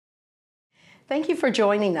Thank you for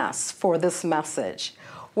joining us for this message.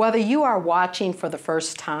 Whether you are watching for the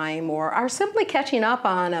first time or are simply catching up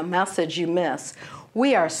on a message you missed,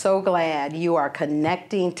 we are so glad you are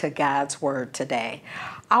connecting to God's Word today.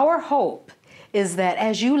 Our hope is that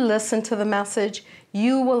as you listen to the message,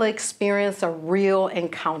 you will experience a real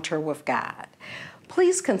encounter with God.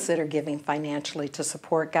 Please consider giving financially to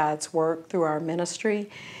support God's work through our ministry.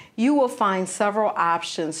 You will find several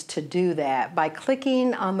options to do that by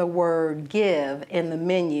clicking on the word give in the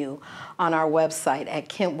menu on our website at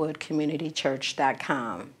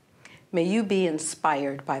kentwoodcommunitychurch.com. May you be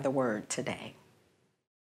inspired by the word today.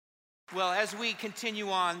 Well, as we continue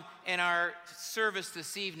on in our service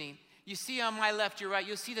this evening, you see on my left, your right,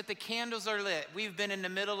 you'll see that the candles are lit. We've been in the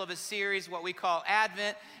middle of a series, what we call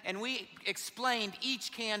Advent, and we explained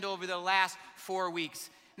each candle over the last 4 weeks.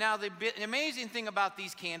 Now, the amazing thing about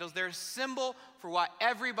these candles, they're a symbol for what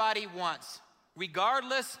everybody wants,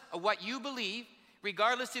 regardless of what you believe,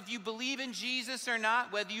 regardless if you believe in Jesus or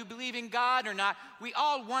not, whether you believe in God or not, we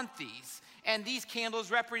all want these. And these candles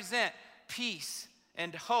represent peace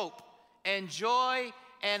and hope and joy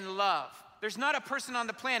and love. There's not a person on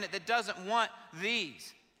the planet that doesn't want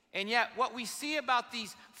these. And yet, what we see about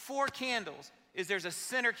these 4 candles is there's a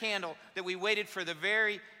center candle that we waited for this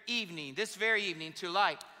very evening to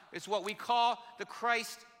light. It's what we call the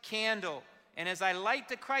Christ candle. And as I light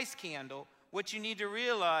the Christ candle, what you need to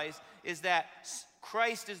realize is that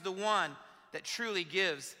Christ is the one that truly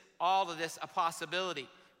gives all of this a possibility.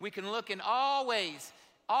 We can look in all ways,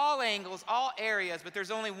 all angles, all areas, but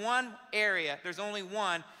there's only one area, there's only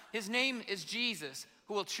one. His name is Jesus,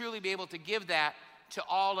 who will truly be able to give that to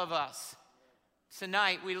all of us.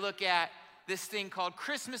 Tonight, we look at this thing called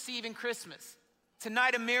Christmas Eve and Christmas.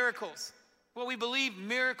 Tonight of miracles. Well, we believe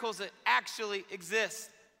miracles that actually exist.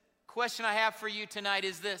 Question I have for you tonight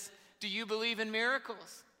is this: do you believe in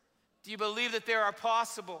miracles? Do you believe that they are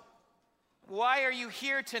possible? Why are you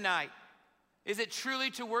here tonight? Is it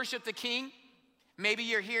truly to worship the King? Maybe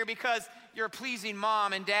you're here because you're pleasing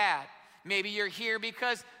mom and dad. Maybe you're here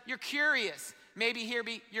because you're curious. Maybe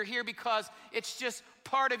you're here because it's just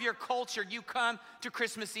part of your culture. You come to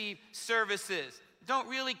Christmas Eve services. Don't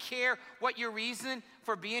really care what your reason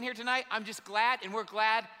for being here tonight. I'm just glad, and we're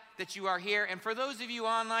glad that you are here. And for those of you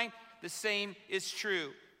online, the same is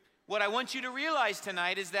true. What I want you to realize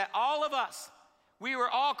tonight is that all of us, we were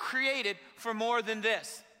all created for more than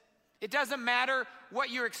this. It doesn't matter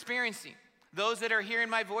what you're experiencing. Those that are hearing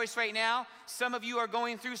my voice right now, some of you are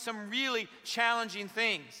going through some really challenging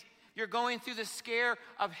things. You're going through the scare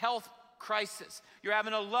of health crisis. You're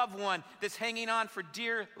having a loved one that's hanging on for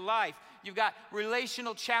dear life. You've got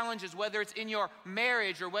relational challenges, whether it's in your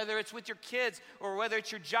marriage or whether it's with your kids or whether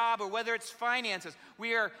it's your job or whether it's finances.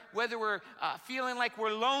 Whether we're feeling like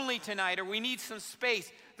we're lonely tonight or we need some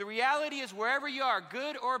space. The reality is wherever you are,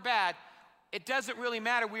 good or bad, it doesn't really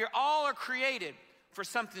matter. We all are created for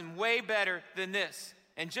something way better than this.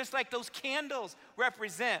 And just like those candles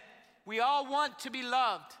represent, we all want to be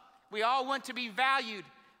loved. We all want to be valued.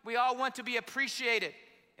 We all want to be appreciated.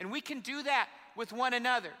 And we can do that with one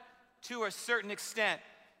another to a certain extent.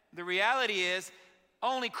 The reality is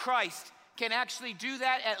only Christ can actually do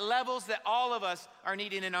that at levels that all of us are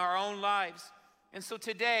needing in our own lives. And so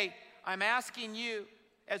today, I'm asking you,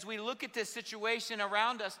 as we look at this situation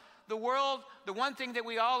around us, the world, the one thing that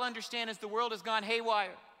we all understand is the world has gone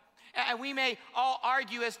haywire. And we may all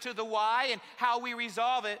argue as to the why and how we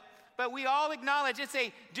resolve it, but we all acknowledge it's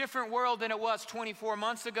a different world than it was 24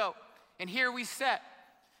 months ago. And here we sit.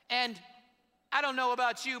 And I don't know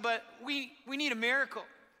about you, but we need a miracle.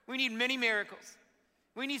 We need many miracles.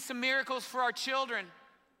 We need some miracles for our children.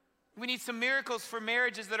 We need some miracles for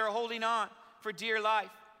marriages that are holding on for dear life.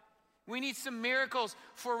 We need some miracles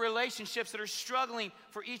for relationships that are struggling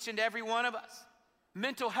for each and every one of us.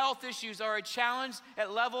 Mental health issues are a challenge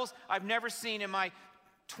at levels I've never seen in my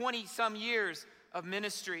 20-some years of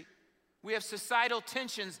ministry. We have societal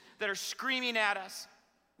tensions that are screaming at us.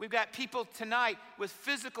 We've got people tonight with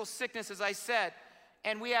physical sickness, as I said,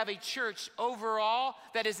 and we have a church overall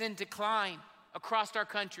that is in decline across our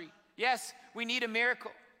country. Yes, we need a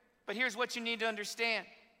miracle, but here's what you need to understand.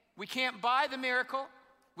 We can't buy the miracle.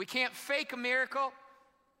 We can't fake a miracle,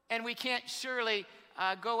 and we can't surely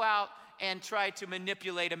go out and try to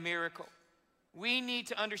manipulate a miracle. We need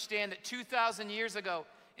to understand that 2,000 years ago,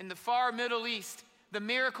 in the far Middle East, the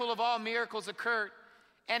miracle of all miracles occurred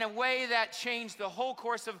in a way that changed the whole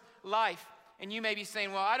course of life. And you may be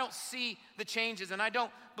saying, well, I don't see the changes, and I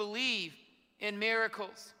don't believe in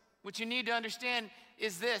miracles. What you need to understand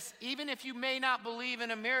is this: even if you may not believe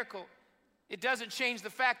in a miracle, it doesn't change the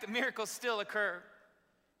fact that miracles still occur.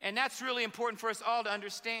 And that's really important for us all to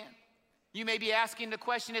understand. You may be asking the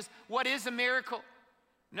question is, what is a miracle?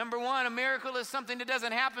 Number one, a miracle is something that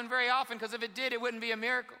doesn't happen very often, because if it did, it wouldn't be a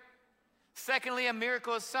miracle. Secondly, a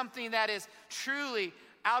miracle is something that is truly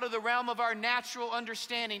out of the realm of our natural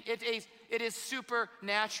understanding. It is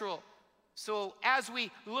supernatural. So as we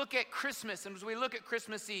look at Christmas and as we look at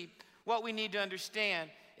Christmas Eve, what we need to understand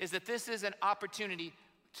is that this is an opportunity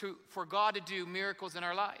for God to do miracles in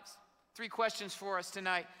our lives. 3 questions for us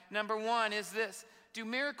tonight. Number one is this: do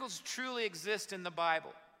miracles truly exist in the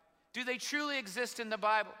Bible? Do they truly exist in the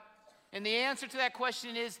Bible? And the answer to that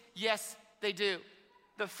question is yes, they do.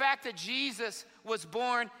 The fact that Jesus was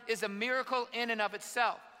born is a miracle in and of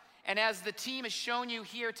itself. And as the team has shown you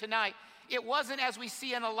here tonight, it wasn't as we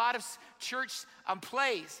see in a lot of church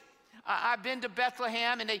plays. I've been to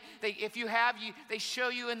Bethlehem, and they show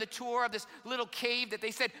you in the tour of this little cave that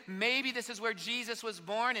they said maybe this is where Jesus was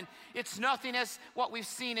born, and it's nothing as what we've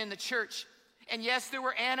seen in the church. And yes, there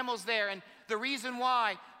were animals there, and the reason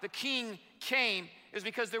why the king came is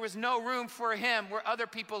because there was no room for him where other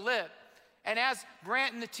people lived. And as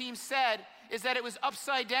Brant and the team said, is that it was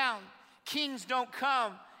upside down. Kings don't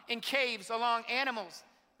come in caves along animals.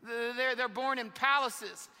 They're born in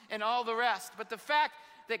palaces and all the rest. But the fact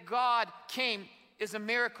that God came is a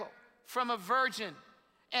miracle from a virgin.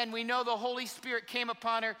 And we know the Holy Spirit came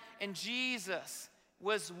upon her, and Jesus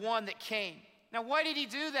was one that came. Now, why did he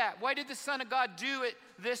do that? Why did the Son of God do it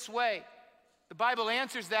this way? The Bible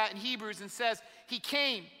answers that in Hebrews and says he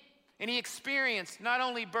came and he experienced not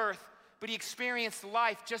only birth, but he experienced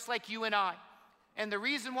life just like you and I. And the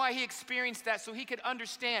reason why he experienced that, so he could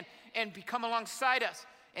understand and come alongside us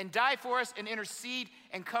and die for us and intercede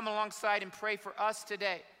and come alongside and pray for us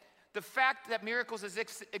today. The fact that miracles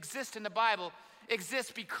exist in the Bible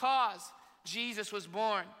exists because Jesus was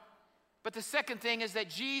born. But the second thing is that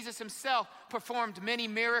Jesus himself performed many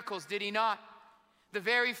miracles, did he not? The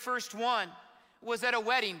very first one was at a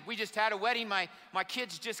wedding. We just had a wedding. My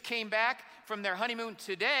kids just came back from their honeymoon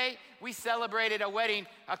today. We celebrated a wedding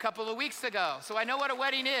a couple of weeks ago, so I know what a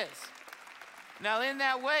wedding is. Now, in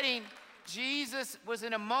that wedding, Jesus was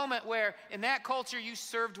in a moment where in that culture you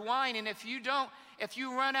served wine, and if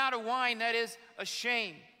you run out of wine, that is a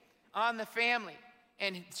shame on the family.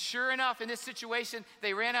 And sure enough, in this situation,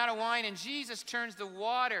 they ran out of wine, and Jesus turns the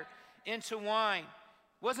water into wine.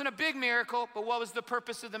 Wasn't a big miracle, but what was the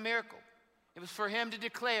purpose of the miracle? It was for him to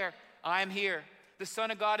declare, I am here. The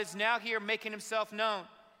Son of God is now here, making himself known.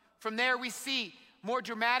 From there, we see more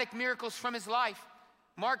dramatic miracles from his life.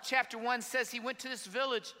 Mark chapter 1 says he went to this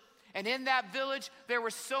village, and in that village, there were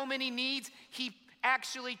so many needs, he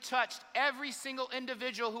actually touched every single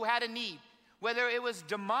individual who had a need, whether it was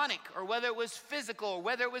demonic or whether it was physical or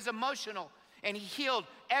whether it was emotional. And he healed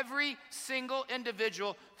every single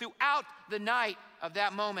individual throughout the night of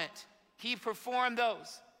that moment. He performed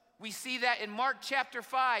those. We see that in Mark chapter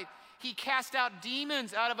 5. He cast out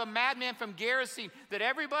demons out of a madman from Gerasene that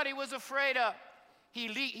everybody was afraid of.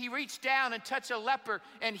 He reached down and touched a leper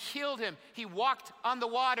and healed him. He walked on the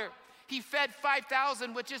water. He fed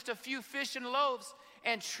 5,000 with just a few fish and loaves.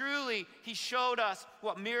 And truly, he showed us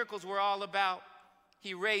what miracles were all about.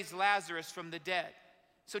 He raised Lazarus from the dead.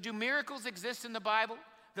 So do miracles exist in the Bible?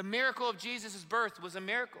 The miracle of Jesus' birth was a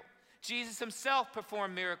miracle. Jesus himself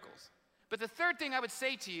performed miracles. But the third thing I would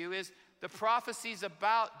say to you is the prophecies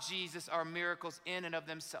about Jesus are miracles in and of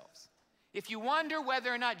themselves. If you wonder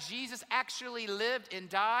whether or not Jesus actually lived and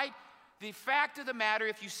died, the fact of the matter,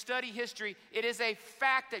 if you study history, it is a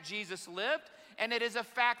fact that Jesus lived, and it is a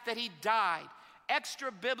fact that he died.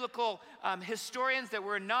 Extra-biblical historians that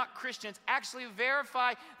were not Christians actually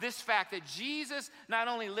verify this fact that Jesus not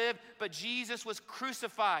only lived, but Jesus was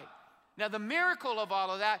crucified. Now, the miracle of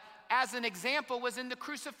all of that, as an example, was in the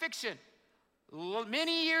crucifixion.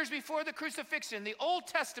 Many years before the crucifixion, the Old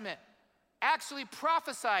Testament actually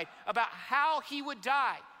prophesied about how he would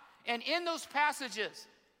die. And in those passages,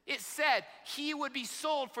 it said he would be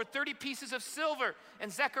sold for 30 pieces of silver in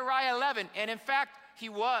Zechariah 11. And in fact, he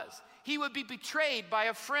was. He would be betrayed by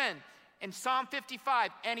a friend in Psalm 55,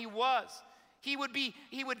 and he was.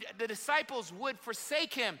 The disciples would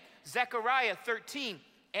forsake him, Zechariah 13,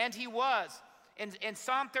 and he was. In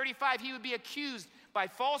Psalm 35, he would be accused by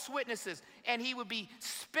false witnesses, and he would be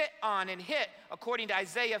spit on and hit, according to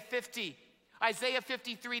Isaiah 50. Isaiah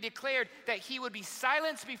 53 declared that he would be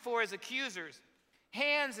silenced before his accusers.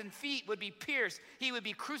 Hands and feet would be pierced. He would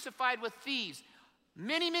be crucified with thieves.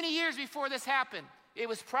 Many, many years before this happened, it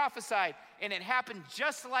was prophesied, and it happened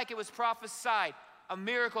just like it was prophesied, a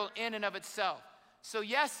miracle in and of itself. So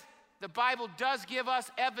yes, the Bible does give us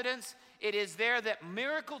evidence. It is there that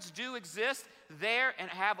miracles do exist there and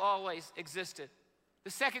have always existed. The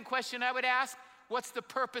second question I would ask, what's the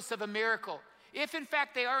purpose of a miracle? If in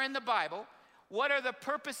fact they are in the Bible, what are the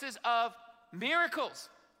purposes of miracles?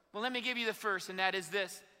 Well, let me give you the first, and that is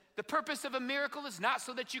this. The purpose of a miracle is not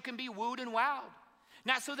so that you can be wooed and wowed,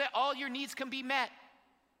 not so that all your needs can be met,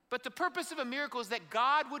 but the purpose of a miracle is that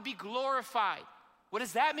God would be glorified. What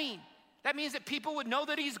does that mean? That means that people would know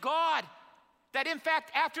that he's God. That in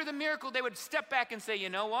fact, after the miracle, they would step back and say, you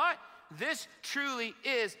know what? This truly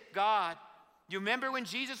is God. You remember when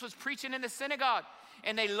Jesus was preaching in the synagogue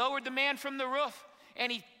and they lowered the man from the roof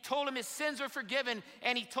and he told him his sins were forgiven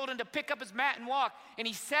and he told him to pick up his mat and walk. And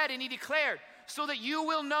he said and he declared, so that you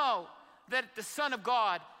will know that the Son of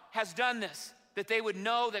God has done this, that they would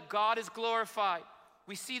know that God is glorified.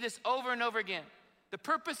 We see this over and over again. The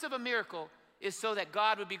purpose of a miracle is so that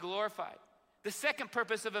God would be glorified. The second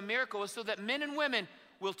purpose of a miracle is so that men and women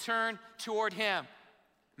will turn toward him.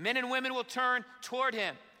 Men and women will turn toward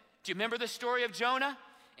him. Do you remember the story of Jonah?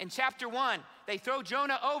 In chapter 1, they throw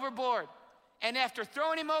Jonah overboard. And after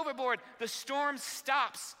throwing him overboard, the storm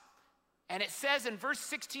stops. And it says in verse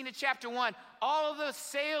 16 of chapter 1, all of the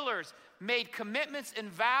sailors made commitments and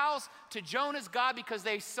vows to Jonah's God because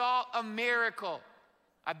they saw a miracle.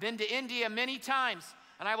 I've been to India many times,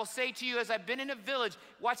 and I will say to you, as I've been in a village,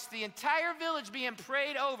 watched the entire village being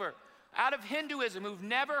prayed over out of Hinduism who've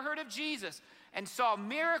never heard of Jesus, and saw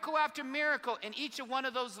miracle after miracle in each of one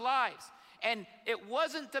of those lives. And it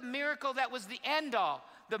wasn't the miracle that was the end all.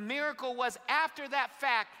 The miracle was after that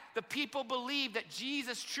fact, the people believed that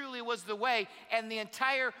Jesus truly was the way, and the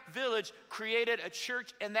entire village created a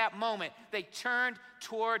church in that moment. They turned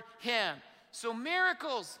toward him. So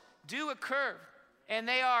miracles do occur, and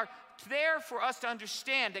they are there for us to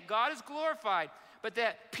understand that God is glorified, but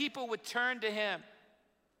that people would turn to him.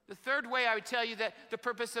 The third way I would tell you that the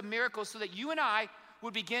purpose of miracles so that you and I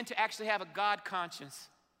would begin to actually have a God conscience,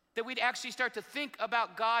 that we'd actually start to think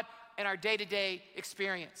about God in our day-to-day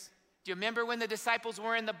experience. Do you remember when the disciples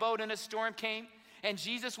were in the boat and a storm came and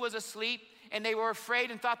Jesus was asleep and they were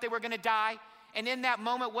afraid and thought they were going to die? And in that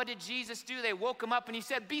moment, what did Jesus do? They woke him up and he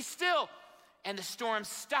said, "Be still." And the storm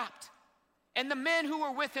stopped. And the men who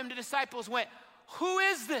were with him, the disciples, went, "Who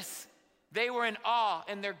is this?" They were in awe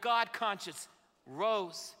and their God conscience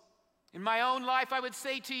rose. In my own life, I would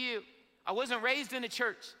say to you, I wasn't raised in a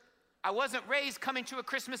church. I wasn't raised coming to a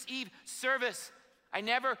Christmas Eve service. I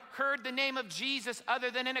never heard the name of Jesus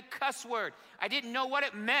other than in a cuss word. I didn't know what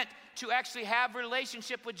it meant to actually have a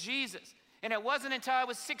relationship with Jesus. And it wasn't until I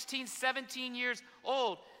was 16, 17 years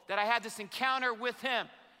old that I had this encounter with him.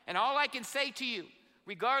 And all I can say to you,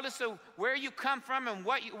 regardless of where you come from and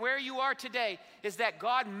where you are today, is that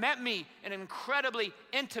God met me in an incredibly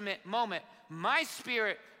intimate moment. My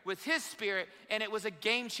spirit with his spirit, and it was a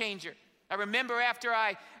game changer. I remember after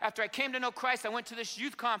I came to know Christ, I went to this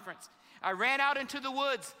youth conference. I ran out into the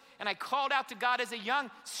woods and I called out to God as a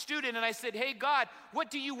young student and I said, "Hey God,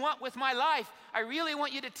 what do you want with my life? I really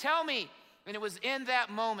want you to tell me." And it was in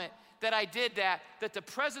that moment that I did that the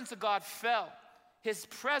presence of God fell. His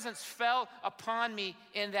presence fell upon me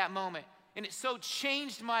in that moment. And it so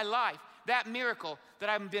changed my life, that miracle, that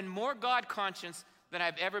I've been more God conscious than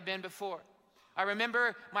I've ever been before. I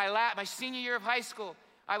remember my senior year of high school.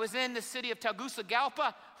 I was in the city of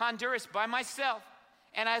Tegucigalpa, Honduras, by myself.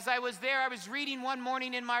 And as I was there, I was reading one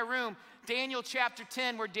morning in my room, Daniel chapter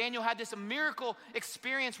 10, where Daniel had this miracle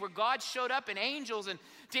experience where God showed up in angels, and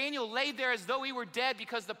Daniel laid there as though he were dead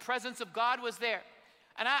because the presence of God was there.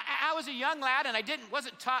 And I was a young lad, and I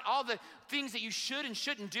wasn't taught all the things that you should and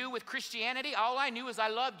shouldn't do with Christianity. All I knew is I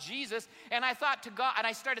loved Jesus, and I thought to God, and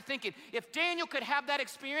I started thinking, if Daniel could have that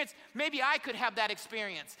experience, maybe I could have that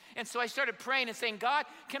experience. And so I started praying and saying, "God,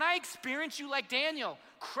 can I experience you like Daniel?"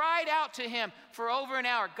 Cried out to him for over an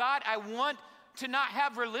hour. "God, I want to not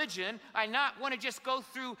have religion. I not want to just go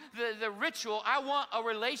through the ritual. I want a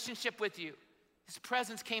relationship with you." His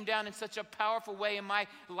presence came down in such a powerful way in my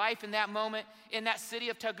life in that moment, in that city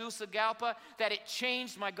of Tegucigalpa, that it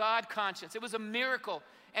changed my God conscience. It was a miracle.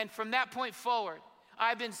 And from that point forward,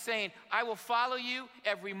 I've been saying, I will follow you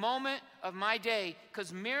every moment of my day,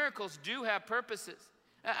 because miracles do have purposes.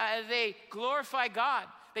 They glorify God.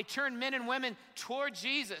 They turn men and women toward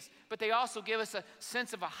Jesus, but they also give us a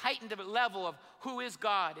sense of a heightened level of who is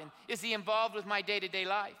God and is he involved with my day-to-day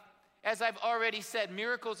life. As I've already said,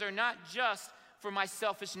 miracles are not just for my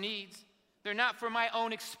selfish needs. They're not for my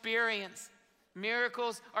own experience.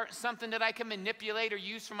 Miracles aren't something that I can manipulate or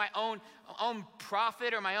use for my own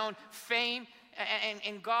profit or my own fame.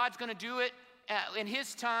 And God's going to do it in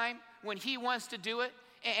his time when he wants to do it.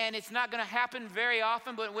 And it's not going to happen very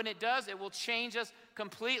often, but when it does, it will change us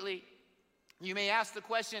completely. You may ask the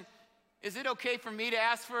question, is it okay for me to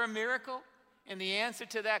ask for a miracle? And the answer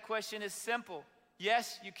to that question is simple.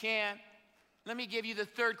 Yes, you can. Let me give you the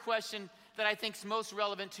third question that I think is most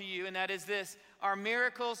relevant to you, and that is this. Are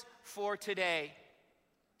miracles for today?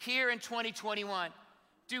 Here in 2021,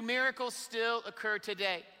 do miracles still occur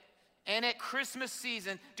today? And at Christmas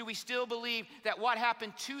season, do we still believe that what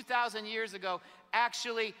happened 2,000 years ago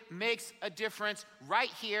actually makes a difference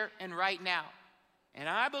right here and right now? And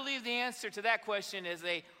I believe the answer to that question is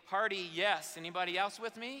a hearty yes. Anybody else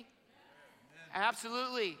with me?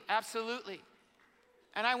 Absolutely, absolutely.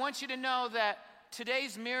 And I want you to know that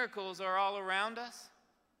today's miracles are all around us,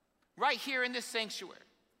 right here in this sanctuary.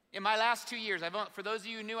 In my last 2 years, for those of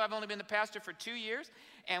you who knew, I've only been the pastor for 2 years.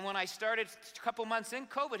 And when I started a couple months in,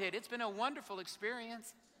 COVID hit. It's been a wonderful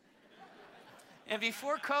experience. And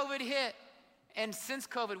before COVID hit, and since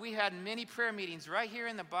COVID, we had many prayer meetings right here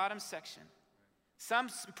in the bottom section. Some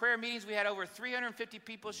prayer meetings, we had over 350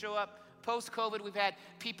 people show up. Post-COVID, we've had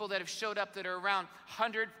people that have showed up that are around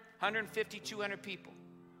 100, 150, 200 people.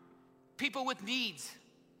 People with needs.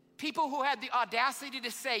 People who had the audacity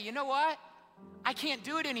to say, you know what? I can't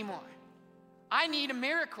do it anymore. I need a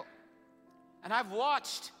miracle. And I've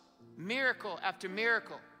watched miracle after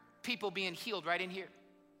miracle, people being healed right in here.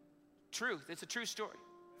 Truth, it's a true story.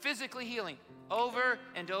 Physically healing over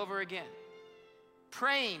and over again.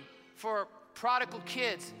 Praying for prodigal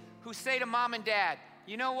kids who say to mom and dad,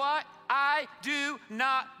 you know what? I do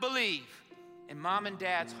not believe. And mom and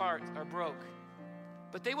dad's hearts are broke.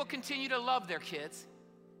 But they will continue to love their kids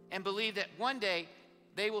and believe that one day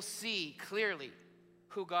they will see clearly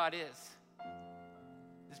who God is.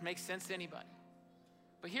 This makes sense to anybody?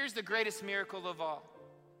 But here's the greatest miracle of all.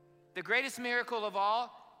 The greatest miracle of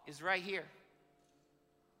all is right here.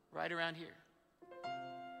 Right around here.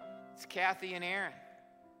 It's Kathy and Aaron.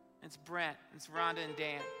 It's Brent. It's Rhonda and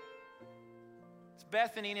Dan. It's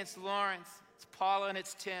Bethany and it's Lawrence. It's Paula and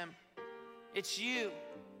it's Tim. It's you.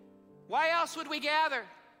 Why else would we gather?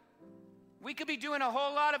 We could be doing a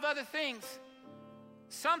whole lot of other things.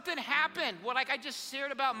 Something happened. Well, like I just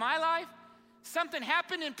shared about my life, something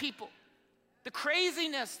happened in people. The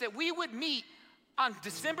craziness that we would meet on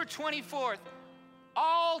December 24th,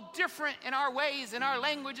 all different in our ways, in our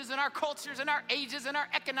languages, in our cultures, in our ages, in our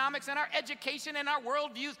economics, in our education, in our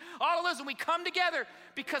worldviews, all of those, and we come together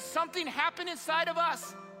because something happened inside of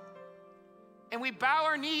us. And we bow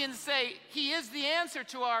our knee and say, He is the answer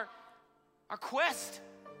to our quest.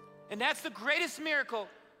 And that's the greatest miracle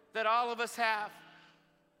that all of us have.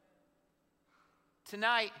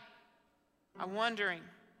 Tonight, I'm wondering,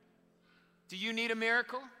 do you need a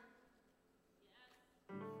miracle?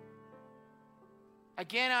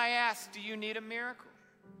 Again, I ask, do you need a miracle?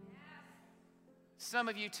 Some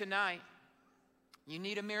of you tonight, you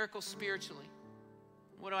need a miracle spiritually.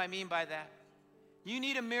 What do I mean by that? You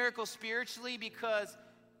need a miracle spiritually because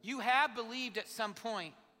you have believed at some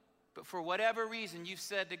point, but for whatever reason, you've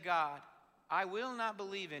said to God, I will not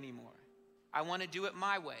believe anymore. I want to do it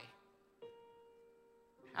my way.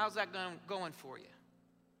 How's that going for you?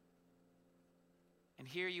 And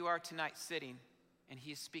here you are tonight sitting, and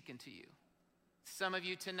He's speaking to you. Some of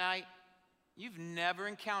you tonight, you've never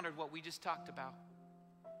encountered what we just talked about.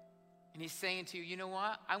 And He's saying to you, you know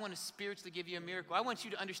what? I want to spiritually give you a miracle. I want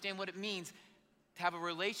you to understand what it means to have a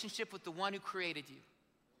relationship with the one who created you.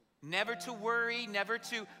 Never to worry, never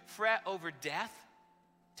to fret over death,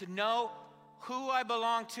 to know who I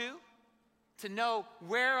belong to know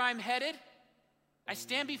where I'm headed. I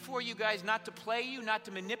stand before you guys not to play you, not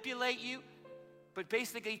to manipulate you, but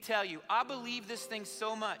basically tell you, I believe this thing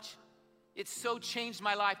so much. It's so changed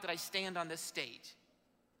my life that I stand on this stage.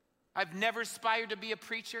 I've never aspired to be a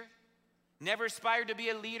preacher, never aspired to be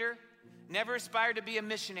a leader, never aspired to be a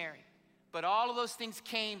missionary. But all of those things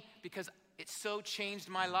came because it so changed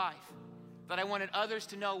my life that I wanted others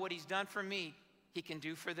to know what He's done for me, He can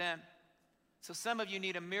do for them. So some of you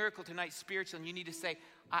need a miracle tonight spiritually, and you need to say,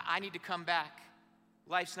 I need to come back.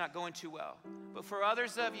 Life's not going too well. But for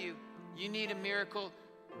others of you, you need a miracle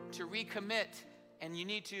to recommit, and you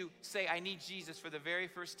need to say, I need Jesus for the very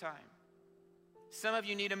first time. Some of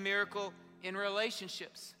you need a miracle in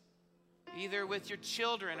relationships, either with your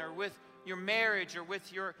children or with your marriage or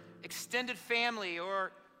with your extended family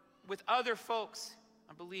or with other folks.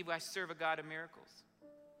 I believe I serve a God of miracles.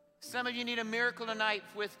 Some of you need a miracle tonight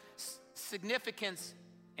with significance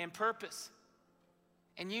and purpose.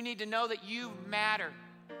 And you need to know that you matter.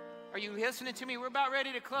 Are you listening to me? We're about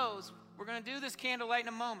ready to close. We're going to do this candlelight in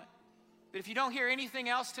a moment. But if you don't hear anything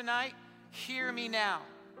else tonight, hear me now.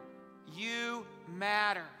 You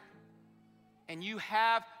matter. And you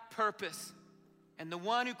have purpose. And the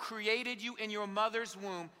one who created you in your mother's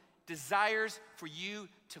womb desires for you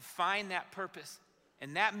to find that purpose.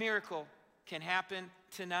 And that miracle can happen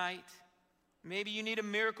tonight. Maybe you need a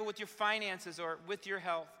miracle with your finances or with your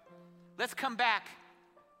health. Let's come back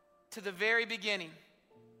to the very beginning,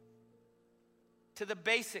 to the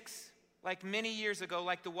basics, like many years ago,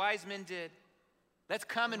 like the wise men did. Let's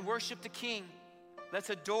come and worship the King. Let's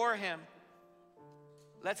adore him.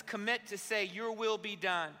 Let's commit to say, your will be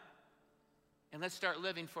done. And let's start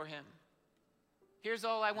living for him. Here's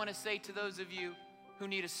all I want to say to those of you who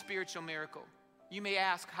need a spiritual miracle. You may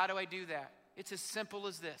ask, how do I do that? It's as simple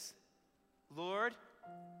as this. Lord,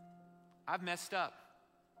 I've messed up.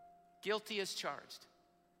 Guilty as charged.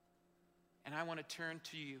 And I want to turn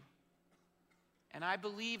to you. And I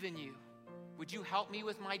believe in you. Would you help me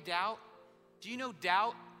with my doubt? Do you know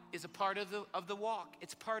doubt is a part of the walk?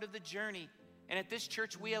 It's part of the journey. And at this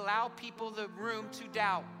church, we allow people the room to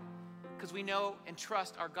doubt because we know and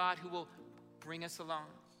trust our God who will bring us along.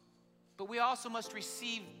 But we also must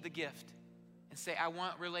receive the gift and say, I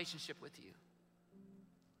want relationship with you.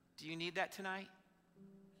 Do you need that tonight?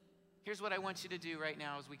 Here's what I want you to do right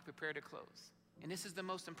now as we prepare to close. And this is the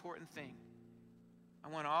most important thing. I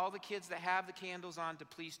want all the kids that have the candles on to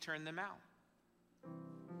please turn them out.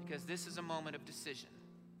 Because this is a moment of decision.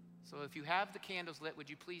 So if you have the candles lit, would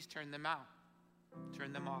you please turn them out?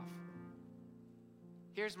 Turn them off.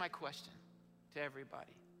 Here's my question to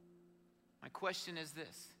everybody. My question is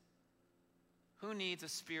this. Who needs a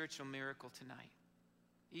spiritual miracle tonight?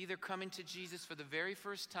 Either coming to Jesus for the very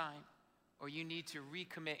first time, or you need to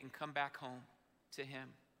recommit and come back home to him.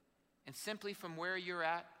 And simply from where you're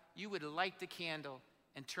at, you would light the candle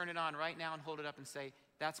and turn it on right now and hold it up and say,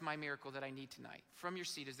 that's my miracle that I need tonight. From your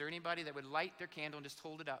seat, is there anybody that would light their candle and just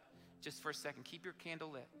hold it up just for a second? Keep your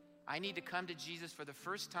candle lit. I need to come to Jesus for the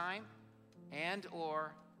first time, and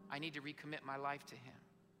or I need to recommit my life to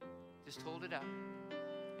him. Just hold it up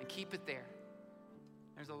and keep it there.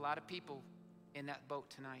 There's a lot of people in that boat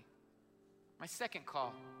tonight. My second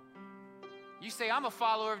call. You say, I'm a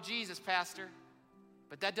follower of Jesus, Pastor,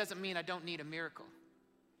 but that doesn't mean I don't need a miracle.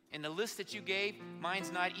 In the list that you gave,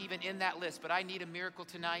 mine's not even in that list, but I need a miracle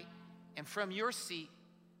tonight. And from your seat,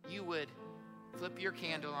 you would flip your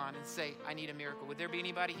candle on and say, I need a miracle. Would there be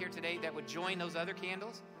anybody here today that would join those other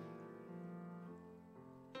candles?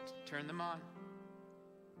 Turn them on.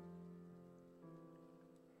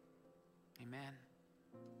 Amen.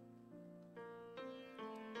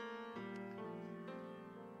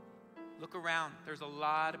 Look around. There's a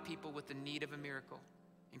lot of people with the need of a miracle.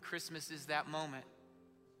 And Christmas is that moment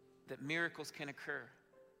that miracles can occur.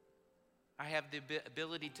 I have the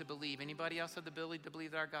ability to believe. Anybody else have the ability to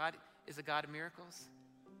believe that our God is a God of miracles?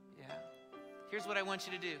 Yeah. Here's what I want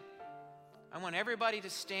you to do. I want everybody to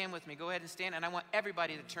stand with me. Go ahead and stand, and I want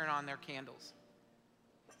everybody to turn on their candles.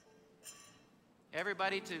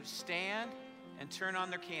 Everybody to stand and turn on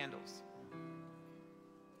their candles.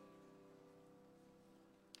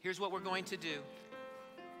 Here's what we're going to do.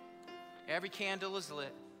 Every candle is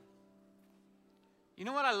lit. You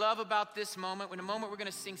know what I love about this moment? In a moment we're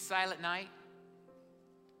going to sing Silent Night.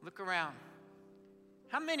 Look around.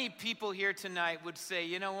 How many people here tonight would say,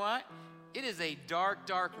 you know what? It is a dark,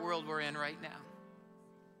 dark world we're in right now.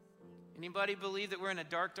 Anybody believe that we're in a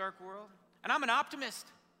dark, dark world? And I'm an optimist.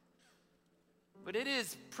 But it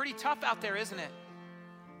is pretty tough out there, isn't it?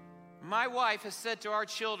 My wife has said to our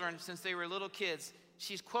children since they were little kids,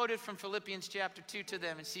 she's quoted from Philippians chapter 2 to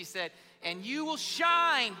them, and she said, and you will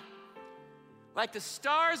shine like the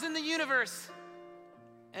stars in the universe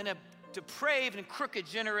in a depraved and crooked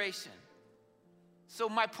generation. So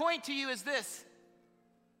my point to you is this.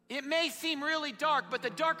 It may seem really dark, but the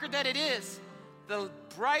darker that it is, the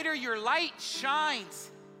brighter your light shines.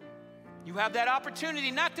 You have that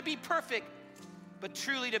opportunity not to be perfect, but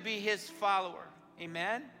truly to be his follower.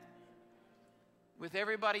 Amen? With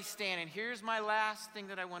everybody standing, here's my last thing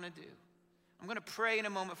that I want to do. I'm going to pray in a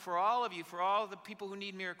moment for all of you, for all the people who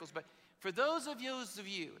need miracles. But for those of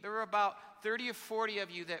you, there were about 30 or 40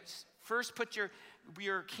 of you that first put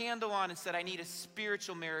your candle on and said, I need a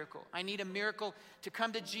spiritual miracle. I need a miracle to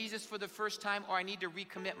come to Jesus for the first time, or I need to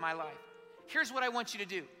recommit my life. Here's what I want you to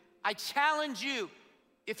do. I challenge you,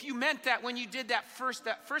 if you meant that when you did that first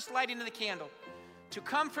lighting of the candle, to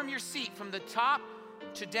come from your seat, from the top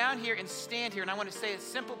to down here and stand here. And I want to say a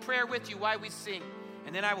simple prayer with you while we sing.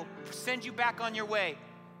 And then I will send you back on your way.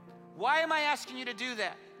 Why am I asking you to do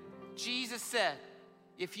that? Jesus said,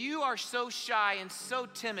 if you are so shy and so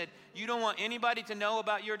timid, you don't want anybody to know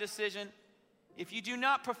about your decision, if you do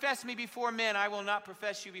not profess me before men, I will not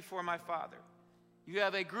profess you before my Father. You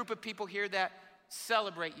have a group of people here that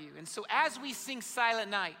celebrate you. And so as we sing Silent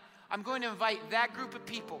Night, I'm going to invite that group of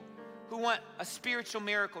people who want a spiritual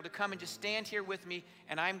miracle to come and just stand here with me,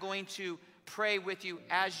 and I'm going to pray with you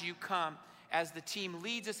as you come. as the team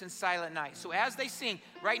leads us in Silent Night. So as they sing,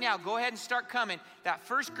 right now, go ahead and start coming. That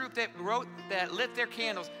first group that lit their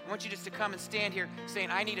candles, I want you just to come and stand here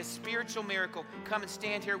saying, I need a spiritual miracle. Come and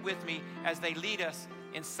stand here with me as they lead us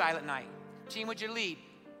in Silent Night. Team, would you lead?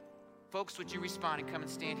 Folks, would you respond and come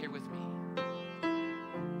and stand here with me?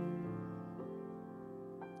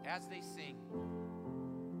 As they sing.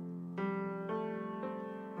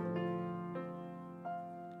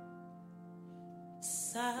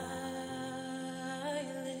 Silent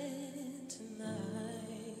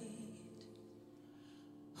night,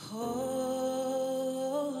 holy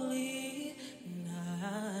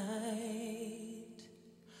night,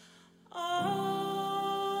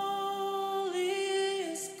 all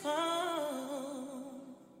is calm,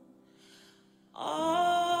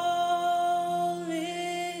 all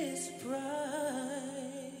is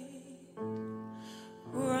bright,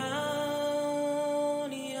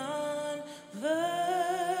 round yon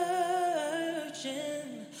virgin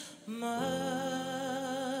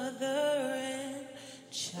mother and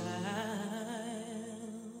child,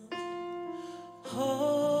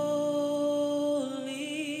 holy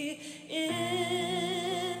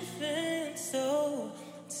infant, so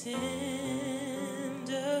tender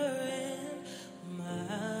and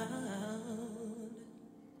mild,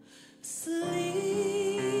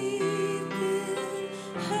 sleep in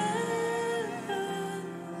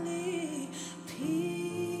heavenly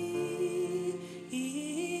peace,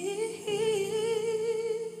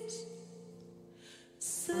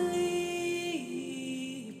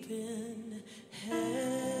 sleep in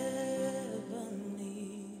heavenly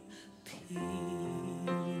peace.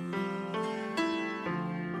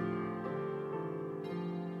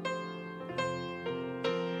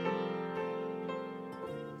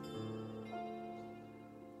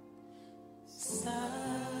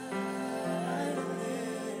 Silent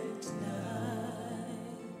night,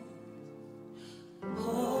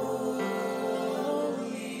 holy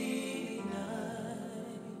night,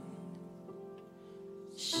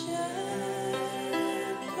 shepherds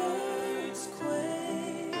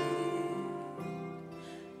quake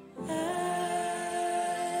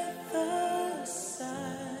at the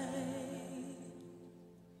sight,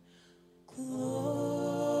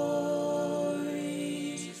 glories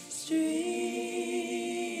stream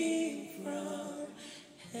from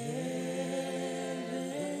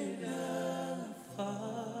heaven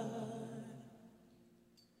afar,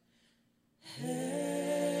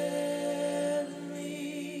 heavenly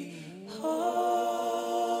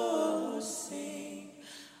hosts sing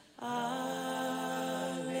Alleluia.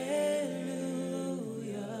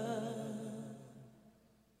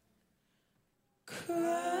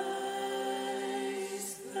 Christ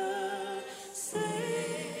the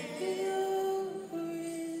Savior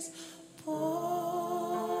is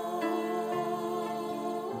born.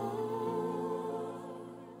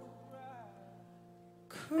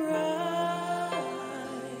 Christ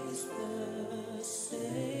the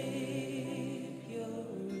Savior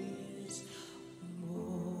is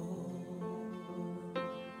born.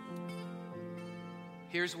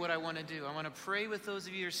 Here's what I want to do. I want to pray with those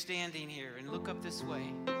of you who are standing here and look up this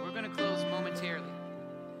way. We're going to close momentarily.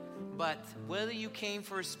 But whether you came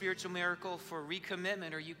for a spiritual miracle, for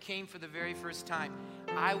recommitment, or you came for the very first time,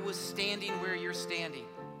 I was standing where you're standing.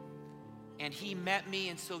 And he met me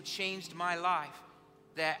and so changed my life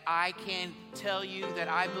that I can tell you that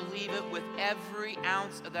I believe it with every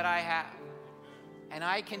ounce that I have. And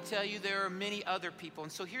I can tell you there are many other people.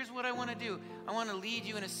 And so here's what I want to do. I want to lead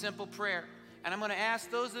you in a simple prayer. And I'm going to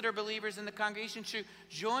ask those that are believers in the congregation to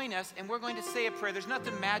join us, and we're going to say a prayer. There's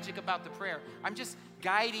nothing magic about the prayer. I'm just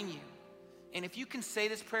guiding you. And if you can say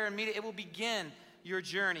this prayer immediately, it will begin your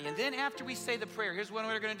journey. And then after we say the prayer, here's what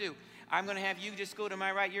we're going to do. I'm going to have you just go to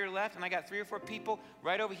my right, your left, and I got 3 or 4 people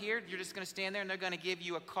right over here. You're just going to stand there, and they're going to give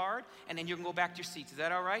you a card, and then you can go back to your seats. Is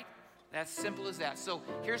that all right? That's simple as that. So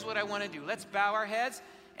here's what I want to do. Let's bow our heads,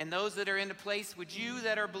 and those that are in the place, would you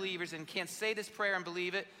that are believers and can say this prayer and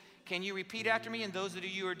believe it, can you repeat after me? And those of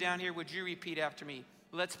you who are down here, would you repeat after me?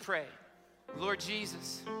 Let's pray. Lord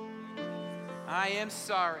Jesus, I am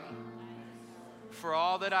sorry for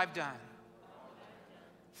all that I've done.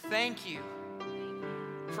 Thank you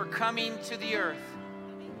for coming to the earth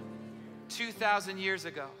 2,000 years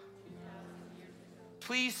ago.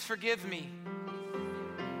 Please forgive me.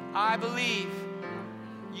 I believe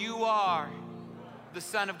you are the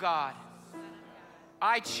Son of God.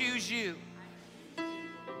 I choose you.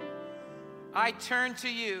 I turn to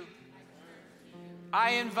you.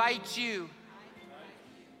 I invite you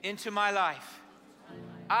into my life.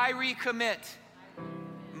 I recommit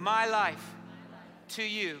my life to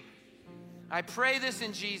you. I pray this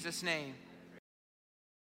in Jesus' name.